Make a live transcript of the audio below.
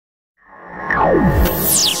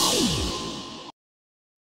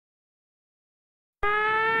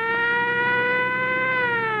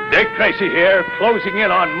Dick Tracy here, closing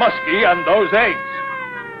in on Muskie and those eggs.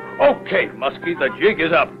 Okay, Muskie, the jig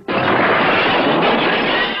is up.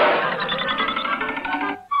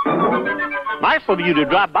 Nice of you to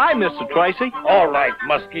drop by, Mr. Tracy. All right,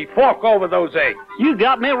 Muskie, fork over those eggs. You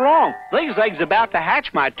got me wrong. These eggs are about to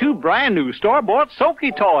hatch my 2 brand new store-bought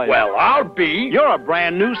Soaky toys. Well, I'll be... You're a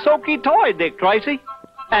brand new Soaky toy, Dick Tracy.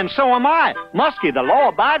 And so am I, Muskie, the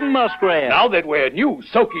law-abiding muskrat. Now that we're new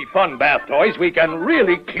Soaky fun bath toys, we can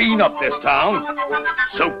really clean up this town.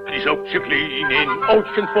 Soaky soaps you clean in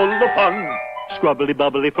ocean full of fun. Scrubbly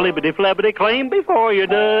bubbly flibbity flabbity clean before you're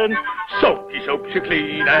done. Soaky soaps you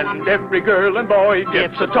clean and every girl and boy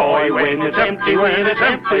gets a toy. When it's empty,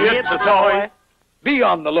 it's a toy. Be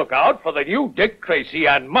on the lookout for the new Dick Tracy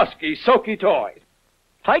and Muskie Soaky toys.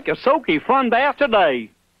 Take a Soaky fun bath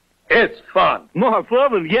today. It's fun. More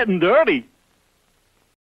fun than getting dirty.